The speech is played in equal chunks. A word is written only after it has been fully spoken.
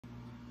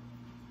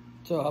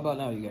So how about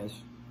now, you guys?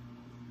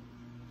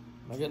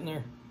 Am I getting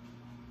there?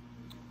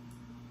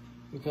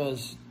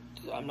 Because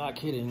I'm not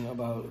kidding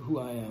about who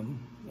I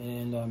am,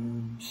 and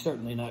I'm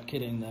certainly not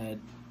kidding that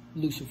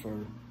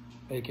Lucifer,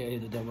 aka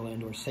the devil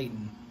and or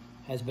Satan,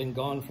 has been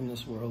gone from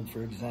this world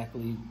for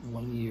exactly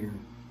 1 year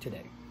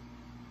today.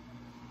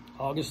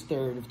 August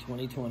 3rd of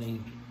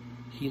 2020,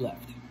 he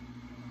left.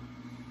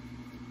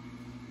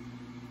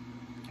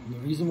 And the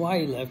reason why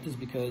he left is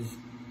because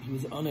he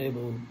was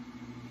unable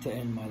to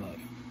end my life.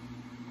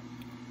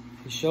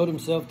 He showed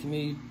himself to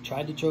me,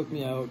 tried to choke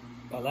me out,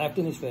 I laughed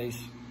in his face,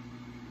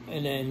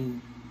 and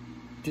then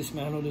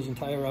dismantled his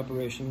entire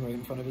operation right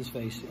in front of his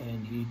face,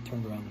 and he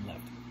turned around and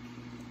left.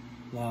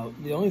 Now,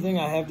 the only thing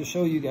I have to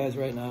show you guys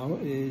right now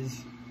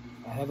is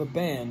I have a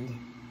band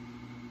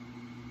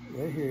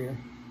right here,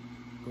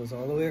 goes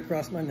all the way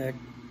across my neck,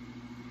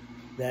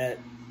 that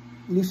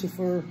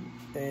Lucifer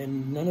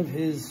and none of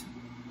his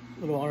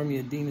little army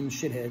of demon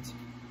shitheads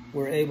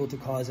were able to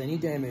cause any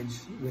damage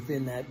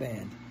within that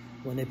band.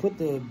 When they put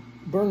the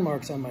burn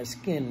marks on my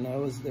skin, there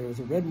was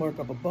a red mark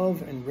up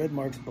above and red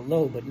marks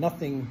below, but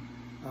nothing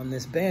on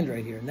this band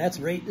right here. And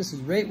this is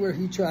right where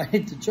he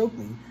tried to choke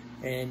me,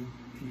 and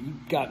he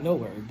got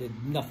nowhere,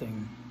 did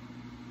nothing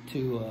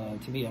to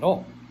me at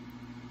all.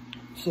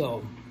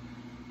 So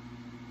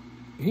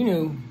he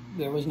knew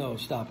there was no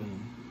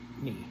stopping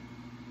me.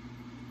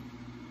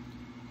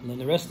 And then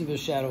the rest of his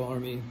shadow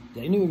army,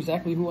 they knew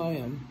exactly who I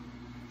am,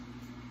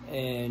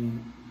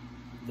 and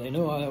they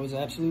know I was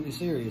absolutely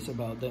serious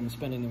about them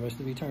spending the rest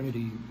of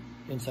eternity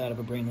inside of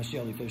a brainless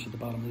jellyfish at the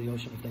bottom of the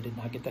ocean if they did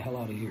not get the hell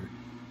out of here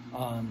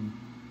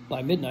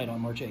by midnight on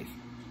March 8th.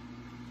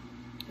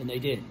 And they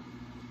did.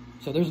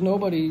 So there's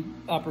nobody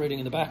operating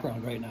in the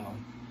background right now.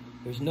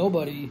 There's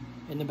nobody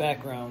in the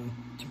background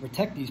to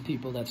protect these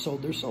people that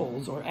sold their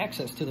souls or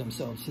access to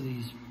themselves to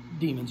these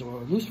demons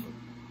or Lucifer.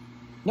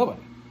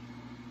 Nobody.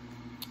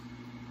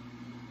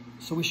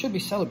 So we should be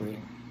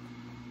celebrating,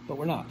 but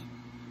we're not.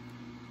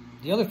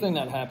 The other thing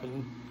that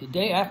happened, the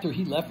day after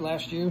he left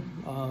last year,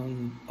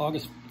 on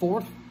August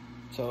 4th,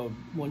 so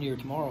 1 year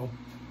tomorrow,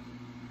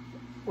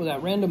 well,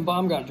 that random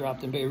bomb got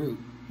dropped in Beirut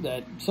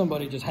that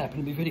somebody just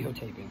happened to be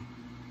videotaping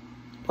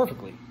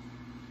perfectly.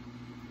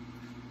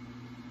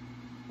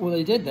 Well,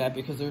 they did that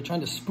because they were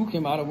trying to spook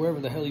him out of wherever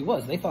the hell he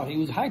was. They thought he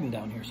was hiding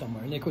down here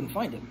somewhere, and they couldn't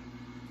find him.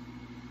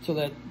 So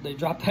that they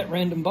dropped that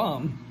random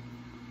bomb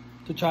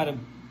to try to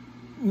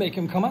make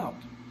him come out.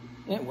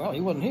 And, well,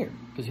 he wasn't here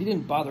because he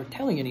didn't bother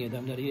telling any of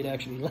them that he had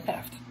actually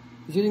left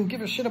because he didn't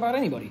give a shit about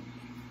anybody.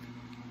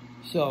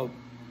 So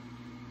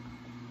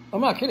I'm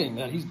not kidding,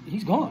 that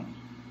he's gone.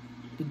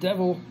 The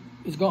devil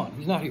is gone.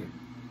 He's not here.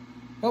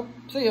 Nope,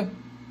 see ya.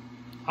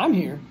 I'm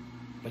here,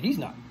 but he's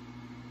not.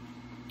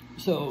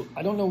 So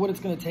I don't know what it's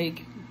going to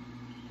take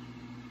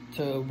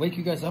to wake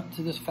you guys up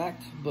to this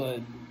fact, but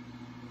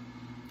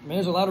I mean,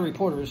 there's a lot of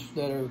reporters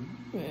that are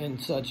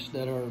and such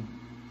that are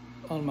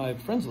on my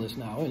friends list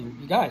now, and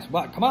you guys,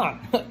 what? Come on!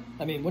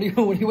 I mean, what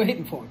are you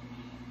waiting for?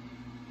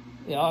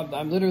 You know,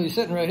 I'm literally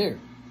sitting right here.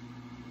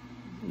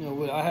 You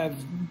know, I have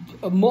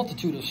a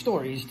multitude of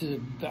stories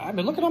I've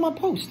been looking on my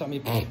post. I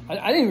mean,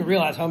 I didn't even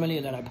realize how many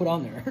of that I put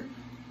on there,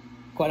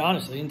 quite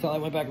honestly, until I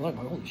went back and looked.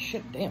 Like, holy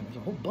shit, damn, there's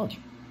a whole bunch.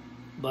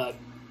 But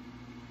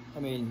I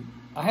mean,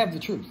 I have the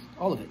truth,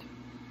 all of it,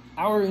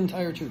 our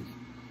entire truth.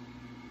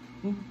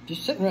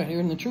 Just sitting right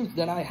here, and the truth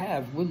that I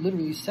have will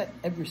literally set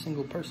every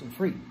single person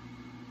free.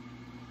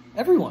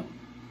 Everyone.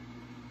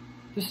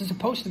 This is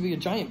supposed to be a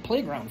giant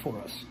playground for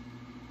us.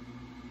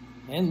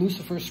 And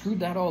Lucifer screwed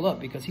that all up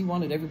because he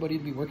wanted everybody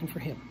to be working for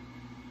him.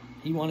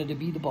 He wanted to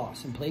be the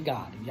boss and play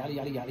God and yada,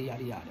 yada, yada,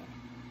 yada, yada.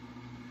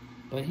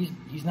 But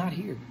he's not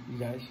here, you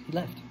guys. He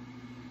left.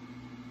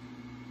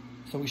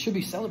 So we should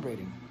be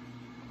celebrating.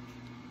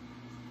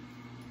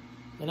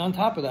 And on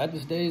top of that,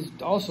 this day is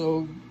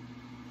also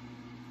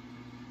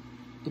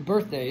the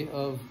birthday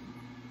of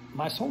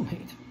my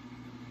soulmate,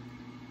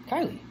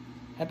 Kylie.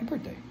 Happy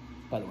birthday,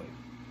 by the way.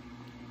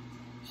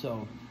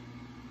 So,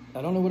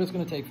 I don't know what it's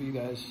going to take for you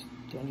guys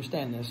to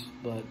understand this,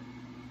 but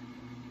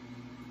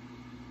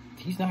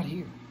he's not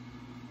here.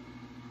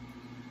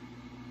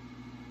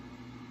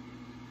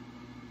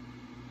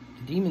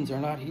 The demons are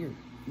not here.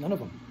 None of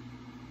them.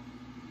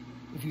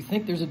 If you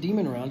think there's a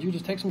demon around you,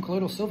 just take some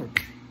colloidal silver.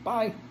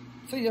 Bye.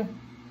 See ya.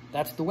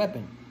 That's the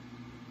weapon.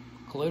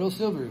 Colloidal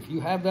silver. If you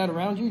have that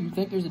around you, you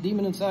think there's a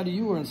demon inside of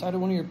you or inside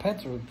of one of your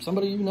pets or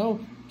somebody you know,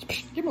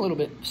 give them a little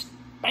bit.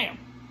 Bam.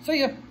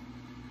 See ya.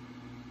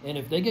 And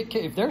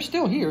if they're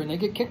still here and they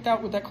get kicked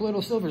out with that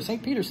colloidal silver,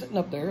 St. Peter's sitting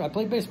up there. I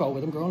played baseball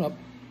with him growing up.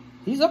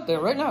 He's up there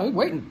right now. He's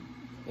waiting.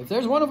 If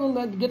there's one of them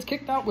that gets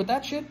kicked out with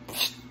that shit,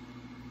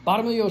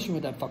 bottom of the ocean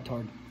with that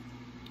fucktard.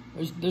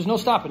 There's no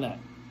stopping that.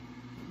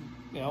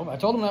 You know, I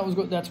told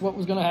them that's what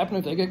was going to happen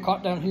if they get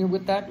caught down here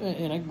with that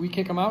and we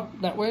kick them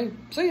out that way.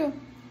 See ya.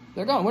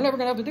 They're gone. We're never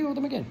going to have to deal with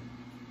them again.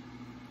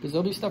 Because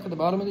they'll be stuck at the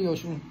bottom of the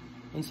ocean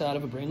inside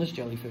of a brainless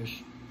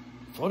jellyfish,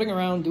 floating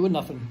around doing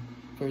nothing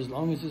for as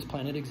long as this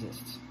planet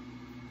exists.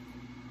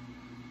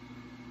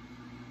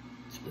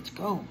 So let's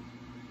go.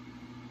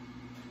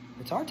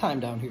 It's our time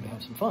down here to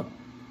have some fun.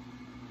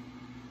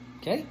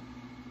 Okay?